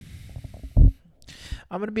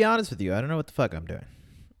I'm going to be honest with you. I don't know what the fuck I'm doing.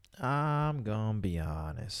 I'm going to be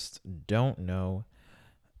honest. Don't know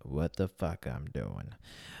what the fuck I'm doing.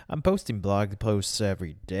 I'm posting blog posts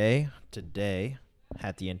every day. Today,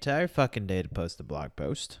 had the entire fucking day to post a blog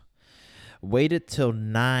post. Waited till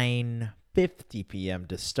 9:50 p.m.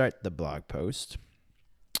 to start the blog post.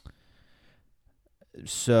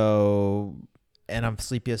 So, and I'm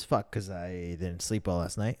sleepy as fuck because I didn't sleep well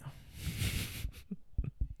last night.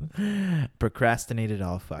 Procrastinated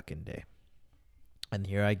all fucking day. And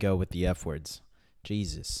here I go with the F words.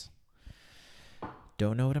 Jesus.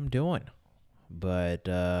 Don't know what I'm doing. But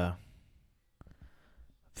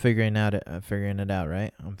figuring it out,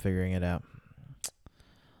 right? I'm figuring it out.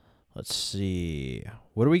 Let's see.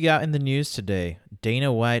 What do we got in the news today?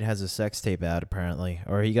 Dana White has a sex tape out apparently,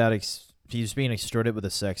 or he's being extorted with a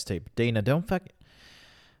sex tape. Dana, don't fuck.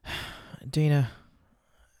 Dana,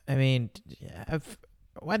 I mean,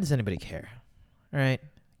 why does anybody care? All right,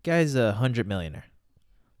 guy's a 100 millionaire.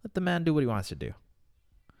 Let the man do what he wants to do.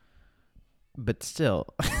 But still,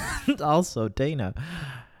 also Dana,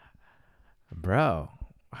 bro,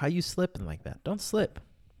 how you slipping like that? Don't slip.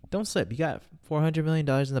 Don't slip. You got $400 million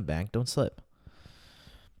in the bank. Don't slip.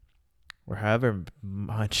 Or however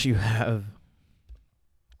much you have.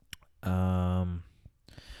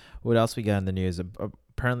 What else we got in the news?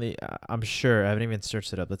 Apparently, I'm sure. I haven't even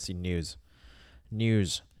searched it up. Let's see. News,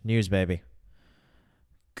 baby.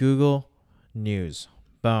 Google News.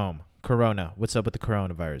 Boom. Corona. What's up with the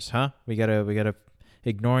coronavirus, huh? We gotta.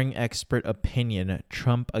 Ignoring expert opinion,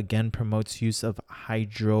 Trump again promotes use of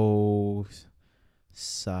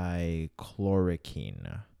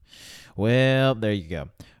hydroxychloroquine. Well, there you go.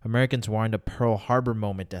 Americans warned of Pearl Harbor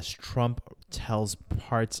moment as Trump tells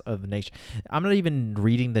parts of the nation. I'm not even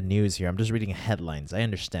reading the news here. I'm just reading headlines. I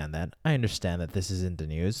understand that. This isn't the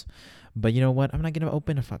news. But you know what? I'm not going to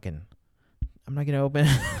open it. I'm not going to open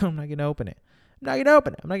it. I'm not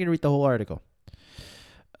going to read the whole article.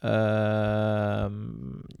 There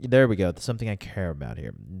we go. Something I care about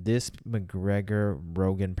here. This McGregor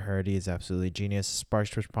Rogan parody is absolutely genius.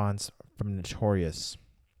 Sparks response from Notorious.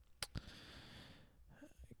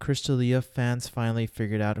 Crystalia fans finally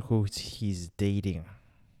figured out who he's dating.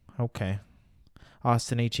 Okay.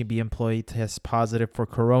 Austin HEB employee tests positive for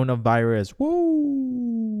coronavirus.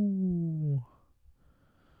 Woo!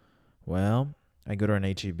 Well, I go to an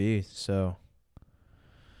HEB, so.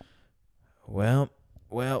 Well.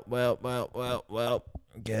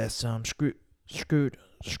 Guess I'm screwed.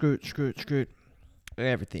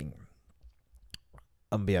 Everything.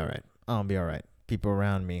 I'll be alright. People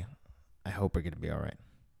around me, I hope are going to be alright.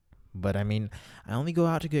 But I mean, I only go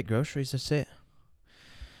out to get groceries. That's it.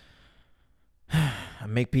 I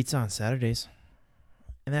make pizza on Saturdays.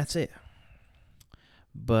 And that's it.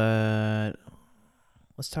 But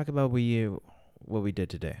let's talk about what we did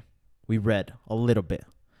today. We read a little bit.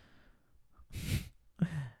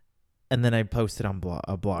 And then I posted on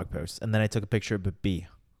a blog post. And then I took a picture of a bee.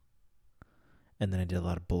 And then I did a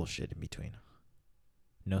lot of bullshit in between.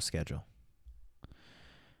 No schedule.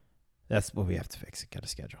 That's what we have to fix. Got a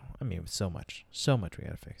schedule. I mean, so much we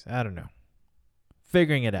got to fix. I don't know.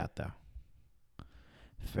 Figuring it out, though.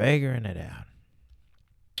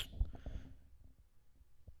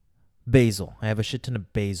 Basil. I have a shit ton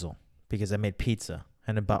of basil because I made pizza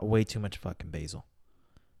and I bought way too much fucking basil.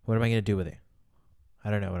 What am I going to do with it? I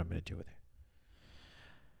don't know what I'm going to do with it.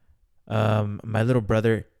 My little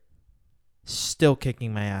brother still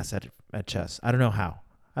kicking my ass at chess. I don't know how.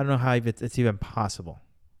 It's even possible.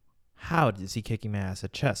 How is he kicking my ass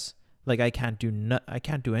at chess? Like I can't do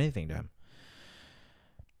anything to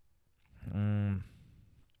him.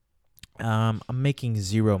 I'm making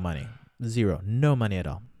zero money. No money at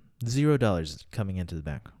all. $0 coming into the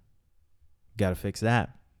bank. Gotta fix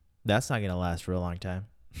that. That's not gonna last for a long time.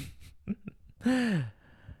 Damn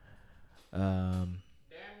near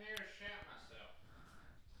shat myself.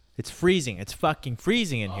 It's freezing. It's fucking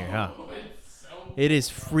freezing in here, huh? It's so it is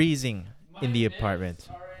freezing in the apartment.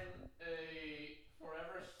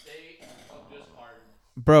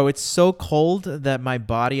 Bro, it's so cold that I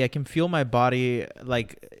can feel my body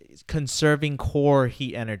like conserving core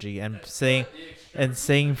heat energy and saying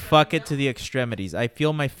fuck it to the extremities. I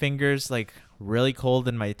feel my fingers like really cold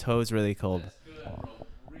and my toes really cold. That's good, bro.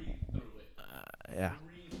 Breathe through it. Yeah.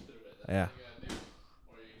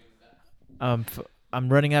 Yeah. I'm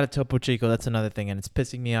running out of Topo Chico. That's another thing, and it's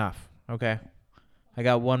pissing me off. Okay. I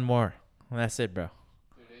got one more. That's it, bro.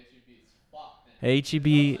 Dude, HEB is fucked.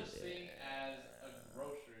 HEB.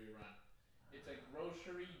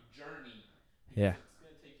 Yeah. It's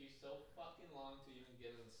going to take you so fucking long to even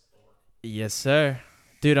get in the store. Yes, sir.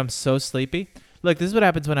 Dude, I'm so sleepy. Look, this is what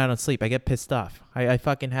happens when I don't sleep. I get pissed off. I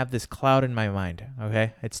fucking have this cloud in my mind.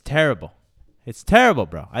 Okay, it's terrible. It's terrible,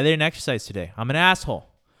 bro. I didn't exercise today. I'm an asshole.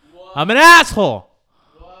 Well, I'm an asshole.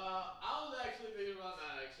 I was actually thinking about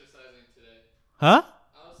not exercising today. Huh?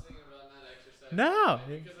 I was thinking about not exercising No.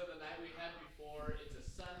 today because of the night we had before. It's a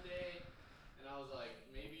Sunday, and I was like,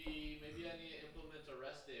 maybe I need to implement a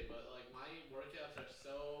rest day. But like my workouts are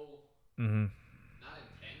so Mm-hmm. not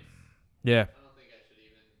intense. Yeah. I don't think I should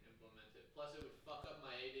even implement it. Plus, it would fuck up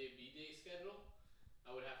my A-day, B-day schedule.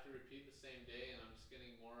 I would have to repeat the same day, and I'm just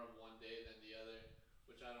getting more of one day than the other,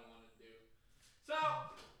 which I don't want to do. So,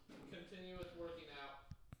 continue with working out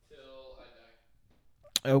till I die.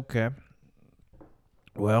 Okay.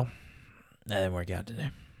 Well, that didn't work out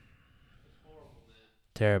today. It's horrible,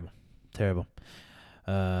 man. Terrible.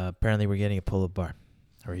 Apparently we're getting a pull-up bar.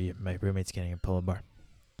 My roommate's getting a pull-up bar.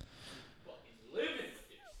 Fucking living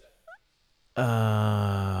with yourself.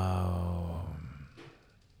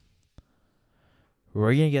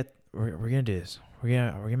 We're gonna do this. We're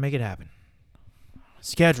gonna make it happen.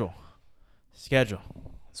 Schedule.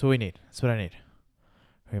 That's what we need. That's what I need.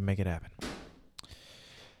 We're gonna make it happen.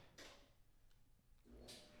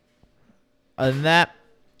 Other than that,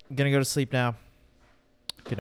 I'm gonna go to sleep now.